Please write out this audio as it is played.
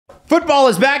Football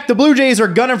is back. The Blue Jays are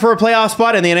gunning for a playoff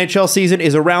spot, and the NHL season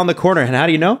is around the corner. And how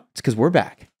do you know? It's because we're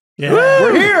back. Yeah.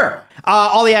 We're here.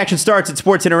 All the action starts at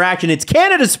Sports Interaction. It's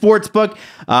Canada's sportsbook.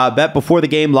 Bet before the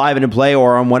game, live and in play,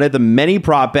 or on one of the many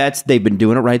prop bets. They've been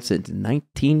doing it right since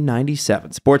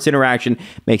 1997. Sports Interaction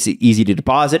makes it easy to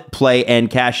deposit, play,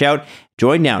 and cash out.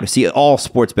 Join now to see all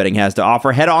sports betting has to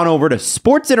offer. Head on over to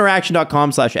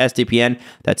sportsinteraction.com/STPN.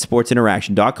 That's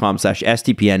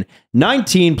sportsinteraction.com/STPN.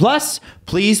 19 plus.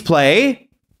 Please play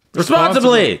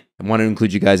Responsibly. I want to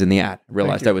include you guys in the ad. I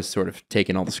realized I was sort of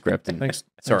taking all the script. And Thanks.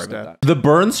 Sorry Thanks, about Dad. The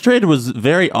Burns trade was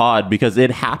very odd because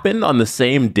it happened on the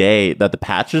same day that the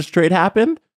Patches trade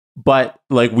happened, but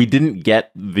like we didn't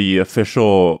get the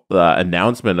official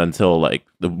announcement until like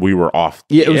we were off.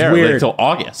 Yeah, it was air, weird. like, until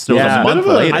August. It was Yeah. a month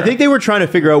later. I think they were trying to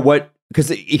figure out what, because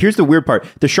here's the weird part.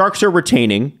 The Sharks are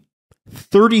retaining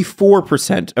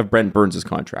 34% of Brent Burns'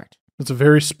 contract. It's a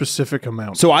very specific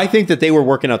amount. So I think that they were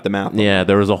working out the math. Yeah,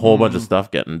 there was a whole bunch of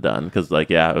stuff getting done because, like,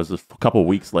 it was a couple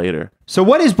weeks later. So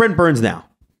what is Brent Burns now?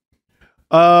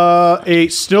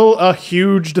 Still a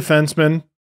huge defenseman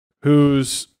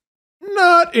who's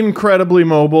not incredibly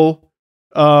mobile,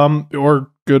 or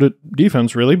good at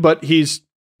defense really, but he's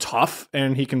tough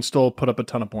and he can still put up a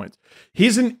ton of points.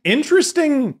 He's an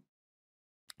interesting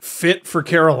fit for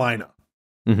Carolina.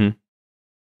 Mm-hmm.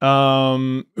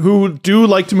 Who do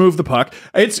like to move the puck.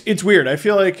 It's weird. I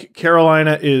feel like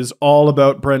Carolina is all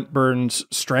about Brent Burns'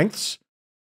 strengths,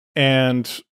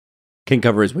 and Can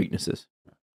cover his weaknesses.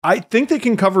 I think they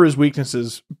can cover his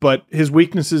weaknesses, but his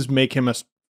weaknesses make him a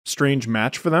strange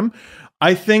match for them.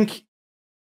 I think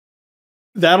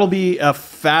that'll be a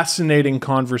fascinating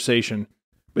conversation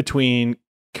between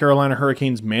Carolina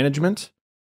Hurricanes management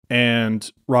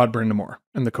and Rod Brind'Amour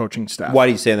and the coaching staff. Why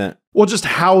do you say that? Well, just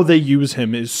how they use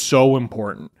him is so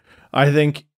important. I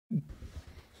think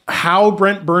how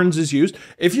Brent Burns is used,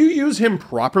 if you use him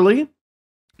properly,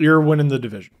 you're winning the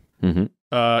division. Mm-hmm.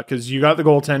 Because you got the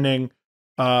goaltending,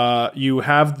 you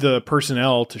have the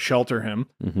personnel to shelter him,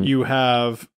 Mm-hmm. you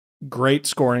have great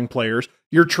scoring players.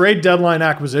 Your trade deadline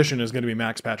acquisition is going to be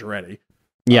Max Pacioretty.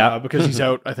 Yeah. Because he's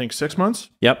out, I think, 6 months.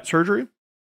 Yep. Surgery.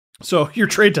 So your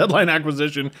trade deadline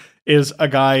acquisition is a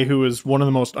guy who is one of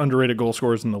the most underrated goal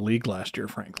scorers in the league last year,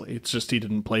 frankly. It's just he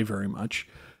didn't play very much.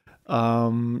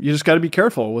 You just got to be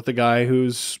careful with the guy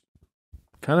who's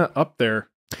kind of up there.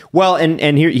 Well,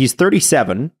 and here he's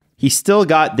 37. He's still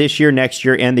got this year, next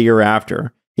year, and the year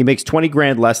after. He makes 20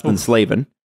 grand less than Slavin.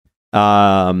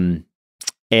 And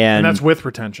that's with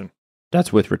retention.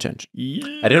 That's with retention.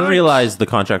 I didn't realize the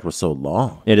contract was so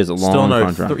long. It is a long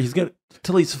contract. He's got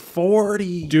till he's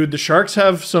 40. Dude, the Sharks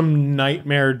have some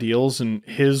nightmare deals, and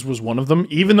his was one of them.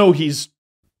 Even though he's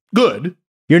good,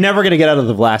 You're never going to get out of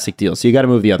the Vlasic deal, so you got to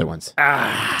move the other ones.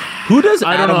 Who does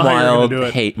I don't Adam know how you're gonna Wild do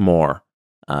it. hate more?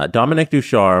 Dominic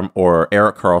Ducharme or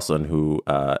Erik Karlsson, who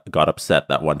got upset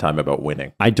that one time about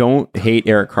winning? I don't hate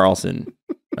Erik Karlsson.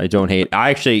 I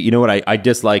actually, you know what I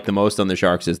dislike the most on the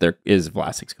Sharks is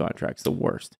Vlasic's contract's the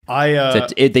worst.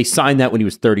 They signed that when he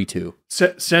was 32.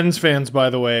 Sens fans, by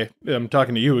the way, I'm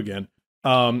talking to you again.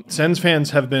 Sens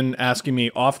fans have been asking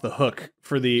me off the hook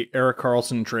for the Erik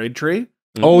Karlsson trade tree.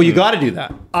 Oh, you got to do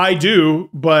that. I do,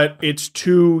 but it's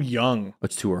too young.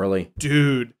 It's too early.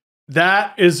 Dude,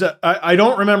 that is... I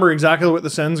don't remember exactly what the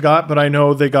Sens got, but I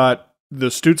know they got the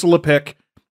Stützle pick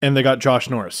and they got Josh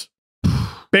Norris.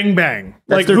 Bing bang.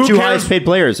 That's their two highest paid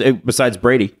players besides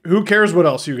Brady. Who cares what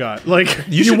else you got? Like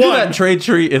You should do that trade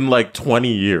tree in like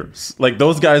 20 years. Like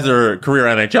those guys are career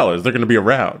NHLers. They're going to be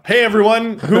around. Hey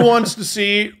everyone, who wants to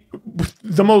see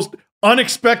the most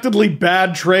unexpectedly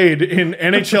bad trade in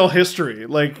NHL history?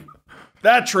 Like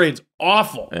that trade's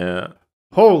awful. Yeah.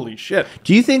 Holy shit.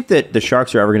 Do you think that the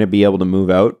Sharks are ever going to be able to move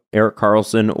out Erik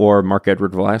Karlsson or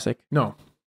Marc-Edouard Vlasic? No.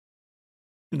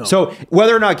 So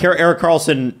whether or not Erik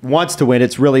Karlsson wants to win,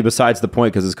 it's really besides the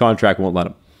point because his contract won't let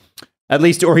him. At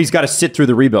least, or he's got to sit through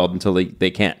the rebuild until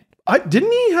they can't.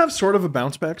 Didn't he have sort of a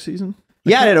bounce back season?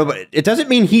 Yeah, I know, but it doesn't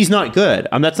mean he's not good.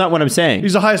 That's not what I'm saying.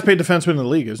 He's the highest paid defenseman in the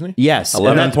league, isn't he? Yes,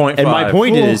 11.5. And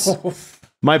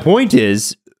my point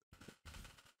is,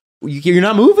 you're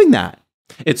not moving that.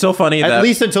 It's so funny that At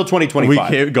least until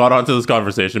 2025. we got onto this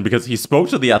conversation because he spoke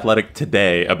to The Athletic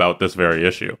today about this very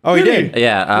issue. Oh, he did?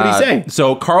 Yeah. What did he say?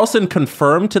 So Karlsson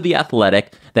confirmed to The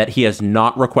Athletic that he has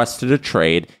not requested a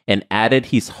trade and added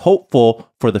he's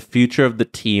hopeful for the future of the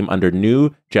team under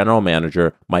new general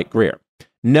manager Mike Greer.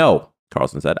 No,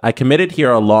 Karlsson said, I committed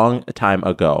here a long time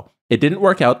ago. It didn't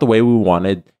work out the way we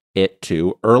wanted it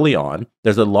to early on.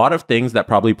 There's a lot of things that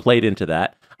probably played into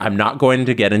that. I'm not going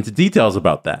to get into details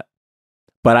about that.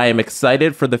 But I am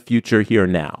excited for the future here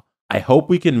now. I hope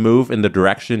we can move in the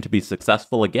direction to be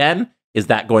successful again. Is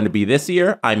that going to be this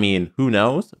year? I mean, who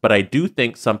knows? But I do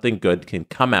think something good can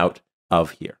come out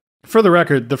of here. For the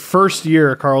record, the first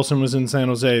year Karlsson was in San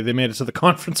Jose, they made it to the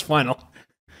conference final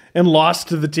and lost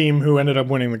to the team who ended up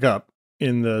winning the cup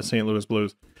in the St. Louis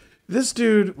Blues. This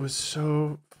dude was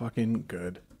so fucking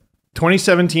good.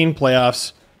 2017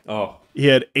 playoffs. Oh. He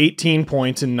had 18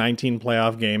 points in 19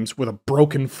 playoff games with a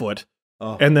broken foot.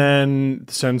 Oh. And then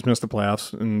the Sens missed the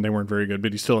playoffs, and they weren't very good,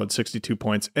 but he still had 62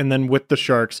 points. And then with the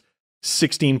Sharks,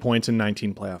 16 points in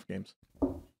 19 playoff games.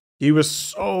 He was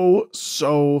so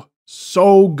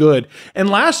good. And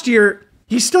last year,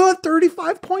 he still had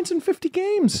 35 points in 50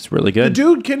 games. It's really good. The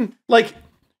dude can, like,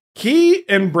 he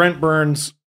and Brent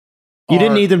Burns. You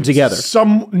didn't need them together.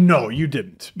 No, you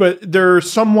didn't. But they're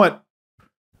somewhat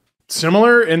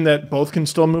similar in that both can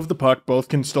still move the puck, both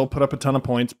can still put up a ton of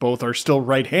points, both are still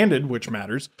right-handed, which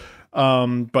matters.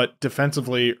 But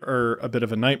defensively are a bit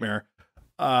of a nightmare.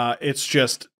 It's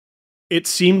just, it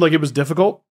seemed like it was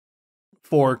difficult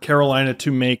for Carolina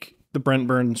to make the Brent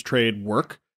Burns trade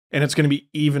work, and it's going to be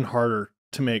even harder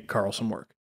to make Karlsson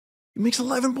work. He makes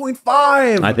 11.5.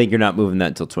 I think you're not moving that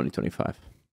until 2025.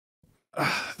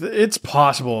 It's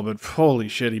possible, but holy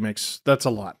shit, that's a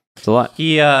lot. It's a lot.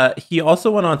 He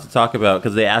also went on to talk about,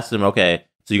 because they asked him, okay,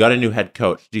 so you got a new head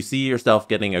coach. Do you see yourself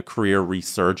getting a career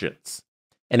resurgence?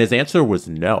 And his answer was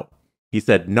no. He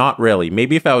said, not really.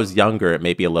 Maybe if I was younger, it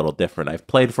may be a little different. I've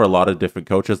played for a lot of different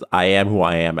coaches. I am who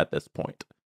I am at this point.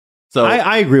 So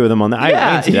I agree with him on that. I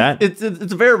can see that. It's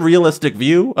a very realistic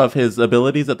view of his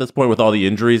abilities at this point with all the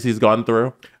injuries he's gone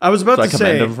through. I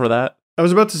commend him for that. I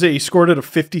was about to say he scored at a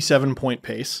 57-point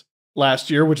pace last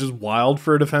year, which is wild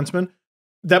for a defenseman.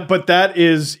 But that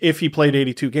is if he played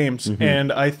 82 games,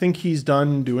 and I think he's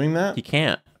done doing that. He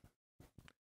can't.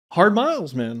 Hard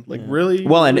miles, man. Like really.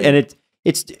 Well, and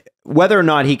it's whether or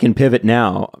not he can pivot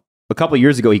now. A couple of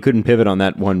years ago, he couldn't pivot on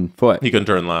that one foot. He couldn't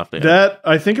turn left. Yeah. That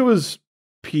I think it was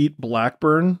Pete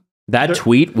Blackburn. That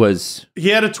tweet was. He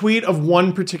had a tweet of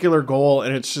one particular goal,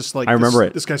 and it's just like I remember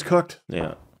it. This guy's cooked.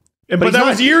 Yeah. But that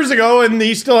was years ago, and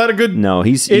he still had a good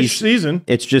he's season.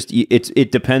 It's just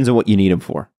it depends on what you need him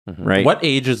for, right? What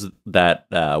age is that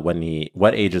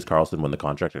what age is Karlsson when the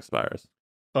contract expires?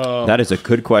 That is a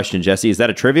good question, Jesse. Is that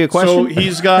a trivia question? So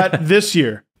he's got this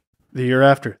year, the year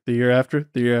after, the year after,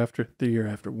 the year after, the year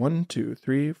after. 1, 2,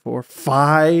 3, 4,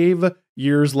 5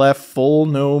 years left, full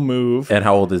no move. And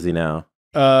how old is he now?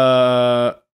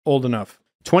 Old enough.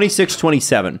 26,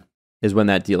 27 is when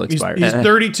that deal expires. He's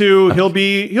 32. He'll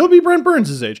be Brent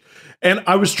Burns' age. And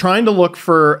I was trying to look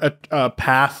for a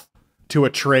path to a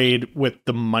trade with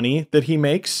the money that he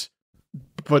makes,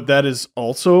 but that is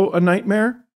also a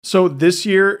nightmare. So this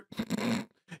year,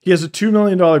 he has a $2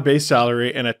 million base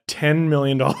salary and a $10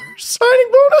 million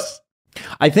signing bonus.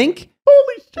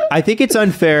 Holy shit. I think it's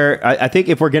unfair. I think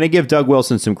if we're going to give Doug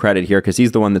Wilson some credit here, because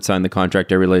he's the one that signed the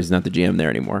contract, I realize he's not the GM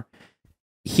there anymore.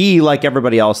 He, like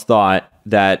everybody else, thought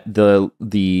that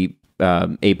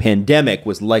a pandemic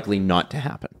was likely not to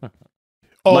happen.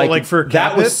 Oh, like for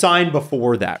that was signed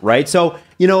before that, right? So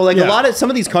a lot of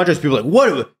some of these contracts, people are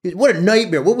like, what a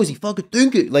nightmare. What was he fucking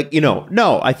thinking?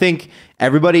 No. I think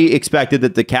everybody expected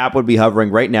that the cap would be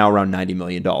hovering right now around $90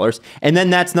 million, and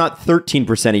then that's not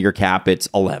 13% of your cap; it's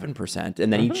 11%,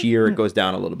 and then each year it goes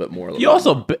down a little bit more. You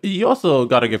also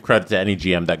got to give credit to any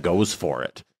GM that goes for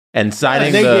it. And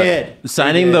signing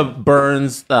the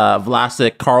Burns,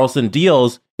 Vlasic, Karlsson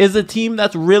deals is a team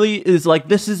that's really is like,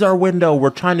 this is our window. We're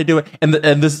trying to do it. And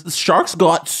the Sharks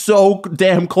got so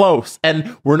damn close.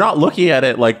 And we're not looking at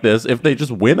it like this if they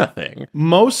just win a thing.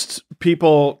 Most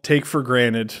people take for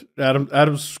granted.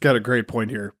 Adam's got a great point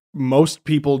here. Most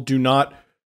people do not,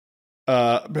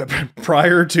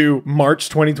 prior to March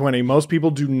 2020, most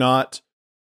people do not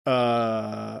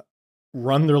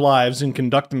run their lives and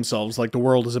conduct themselves like the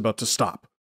world is about to stop.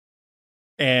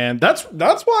 And that's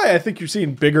why I think you're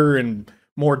seeing bigger and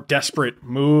more desperate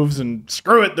moves and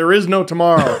screw it, there is no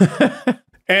tomorrow.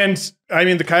 And I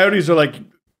mean, the Coyotes are like,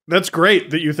 that's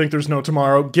great that you think there's no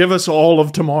tomorrow. Give us all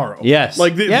of tomorrow. Yes.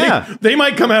 Like they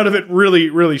might come out of it really,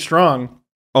 really strong.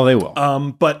 Oh, they will.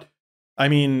 But I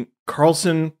mean,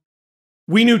 Karlsson,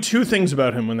 we knew two things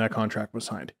about him when that contract was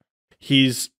signed.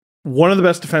 He's one of the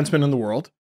best defensemen in the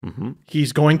world.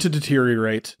 He's going to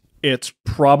deteriorate. It's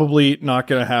probably not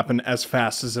going to happen as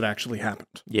fast as it actually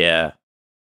happened. Yeah.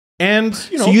 And,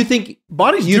 so you think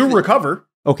bodies do recover.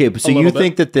 Okay, so you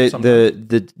think that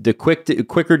the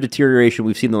quicker deterioration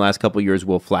we've seen in the last couple of years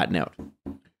will flatten out?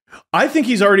 I think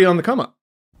he's already on the come up.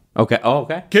 Okay. Oh,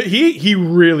 okay. He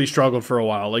really struggled for a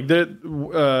while. Like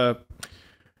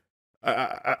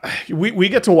we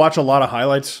get to watch a lot of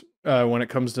highlights when it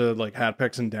comes to like hat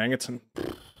picks and dangets, and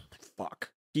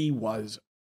fuck, he was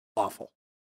awful,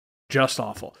 just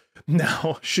awful.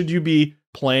 Now, should you be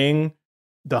playing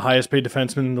the highest paid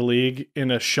defenseman in the league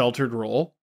in a sheltered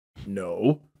role?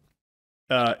 No.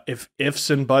 If ifs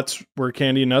and buts were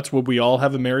candy and nuts, would we all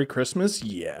have a Merry Christmas?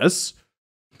 Yes.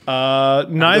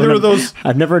 Neither of those.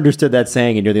 I've never understood that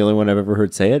saying, and you're the only one I've ever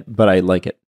heard say it, but I like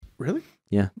it. Really?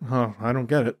 Yeah. Oh, I don't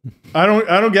get it. I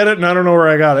don't get it, and I don't know where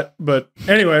I got it. But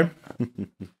anyway,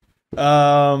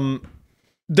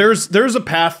 there's a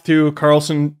path to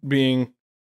Karlsson being.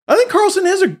 I think Karlsson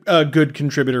is a good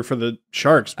contributor for the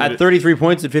Sharks. At 33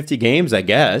 points in 50 games, I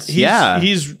guess.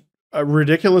 He's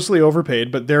ridiculously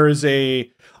overpaid, but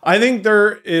I think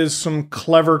there is some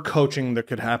clever coaching that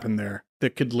could happen there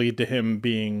that could lead to him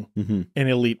being an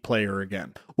elite player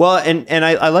again. Well, and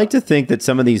I like to think that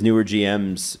some of these newer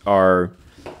GMs are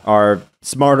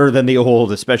smarter than the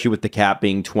old, especially with the cap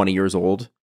being 20 years old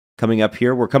coming up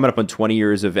here. We're coming up on 20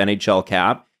 years of NHL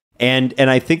cap. And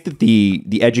I think that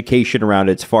the education around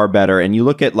it's far better. And you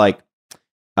look at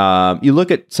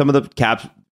some of the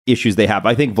cap issues they have.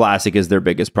 I think Vlasic is their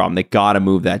biggest problem. They got to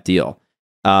move that deal.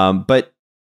 But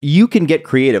you can get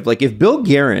creative. Like if Bill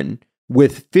Guerin,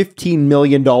 with $15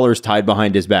 million tied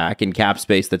behind his back in cap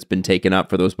space that's been taken up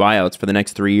for those buyouts for the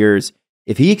next 3 years,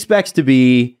 if he expects to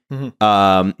be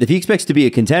a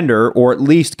contender or at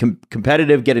least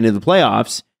competitive, get into the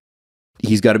playoffs,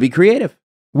 he's got to be creative.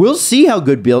 We'll see how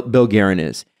good Bill Guerin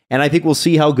is, and I think we'll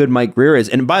see how good Mike Grier is.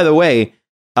 And by the way,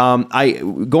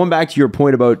 going back to your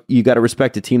point about you got to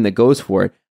respect a team that goes for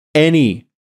it. Any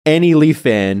Leaf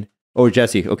fan,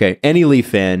 any Leaf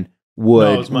fan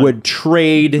would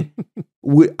trade.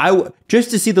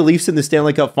 Just to see the Leafs in the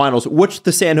Stanley Cup Finals, which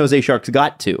the San Jose Sharks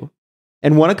got to,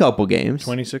 and won a couple games.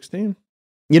 2016.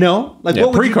 You know, like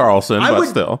what pre-Karlsson, but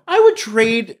still, I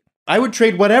would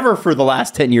trade whatever for the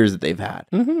last 10 years that they've had.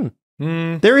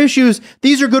 Their issues.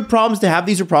 These are good problems to have.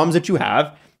 These are problems that you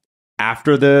have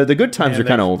after the good times are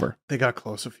kind of over. They got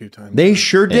close a few times. They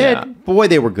sure did. Yeah. Boy,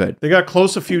 they were good. They got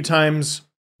close a few times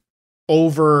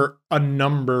over a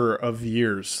number of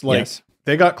years. Like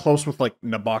they got close with like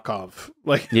Nabokov.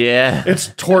 Like it's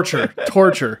torture.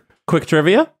 Quick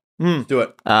trivia. Do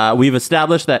it. We've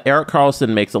established that Erik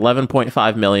Karlsson makes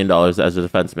 $11.5 million as a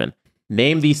defenseman.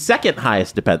 Name the second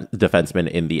highest defenseman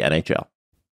in the NHL.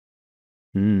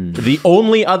 The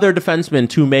only other defenseman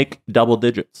to make double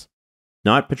digits.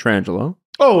 Not Pietrangelo.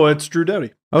 Oh, it's Drew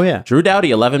Doughty. Oh, yeah. Drew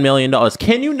Doughty, $11 million.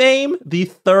 Can you name the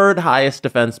third highest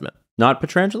defenseman? Not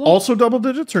Pietrangelo? Also double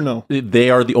digits or no? They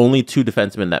are the only two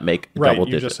defensemen that make double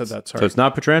digits. You just said that, sorry. So it's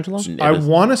not Pietrangelo? I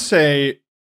want to say...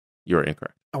 You're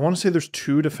incorrect. I want to say there's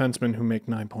two defensemen who make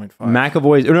 9.5.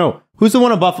 McAvoy... No. Who's the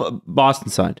one on Boston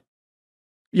side?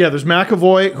 Yeah, there's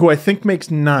McAvoy, who I think makes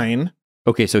 9.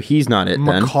 Okay, so he's not it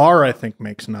then. Makar, I think,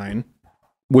 makes 9.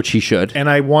 Which he should. And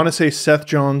I want to say Seth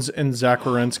Jones and Zach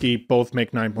Werenski both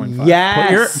make 9.5.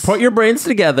 Yes! Put your brains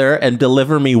together and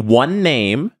deliver me one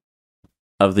name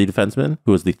of the defenseman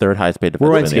who is the third highest paid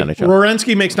defenseman in the NHL.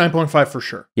 Werenski makes 9.5 for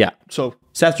sure. Yeah. So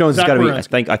Seth Jones has got to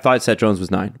be... I thought Seth Jones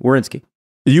was 9. Werenski.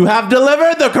 You have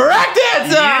delivered the correct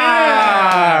answer!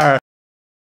 Yeah!